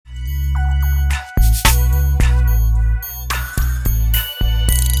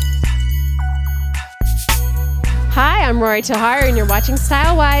I'm Rory Tahar, and you're watching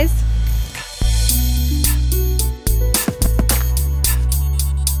Stylewise.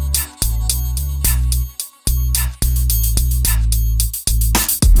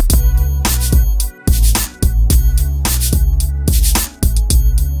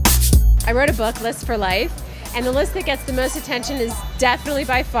 I wrote a book, List for Life, and the list that gets the most attention is definitely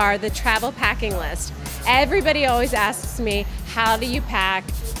by far the travel packing list. Everybody always asks me, how do you pack?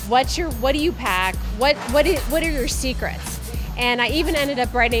 What do you pack? What are your secrets? And I even ended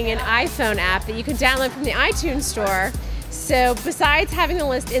up writing an iPhone app that you can download from the iTunes store. So besides having the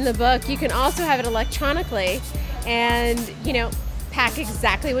list in the book, you can also have it electronically and, pack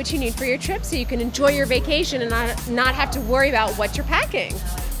exactly what you need for your trip so you can enjoy your vacation and not have to worry about what you're packing.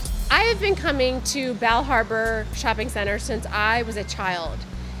 I have been coming to Bal Harbour Shopping Center since I was a child.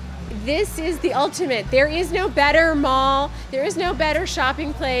 This is the ultimate. There is no better mall, there is no better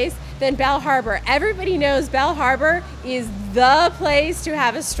shopping place than Bal Harbour. Everybody knows Bal Harbour is the place to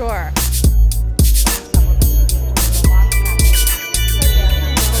have a store.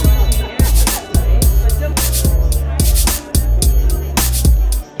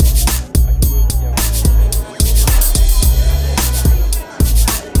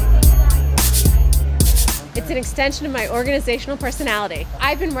 It's an extension of my organizational personality.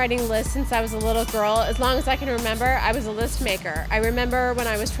 I've been writing lists since I was a little girl. As long as I can remember, I was a list maker. I remember when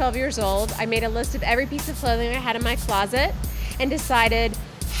I was 12 years old, I made a list of every piece of clothing I had in my closet and decided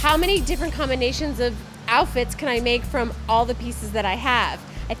how many different combinations of outfits can I make from all the pieces that I have.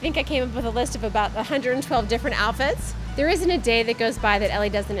 I think I came up with a list of about 112 different outfits. There isn't a day that goes by that Ellie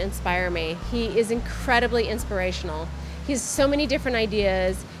doesn't inspire me. He is incredibly inspirational. He has so many different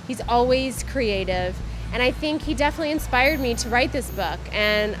ideas. He's always creative. And I think he definitely inspired me to write this book.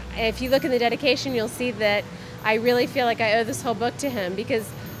 And if you look in the dedication, you'll see that I really feel like I owe this whole book to him because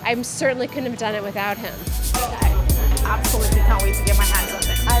I certainly couldn't have done it without him. I absolutely can't wait to get my hands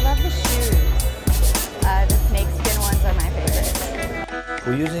on it. I love the shoes. The snakeskin ones are my favorite.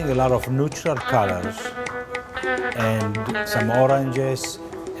 We're using a lot of neutral colors and some oranges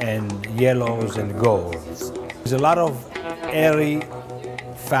and yellows and golds. There's a lot of airy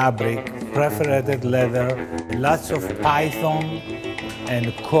fabric, perforated leather, lots of python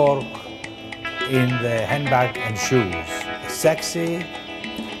and cork in the handbag and shoes. Sexy,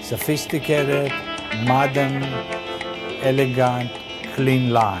 sophisticated, modern, elegant, clean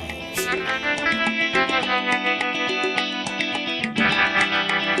line.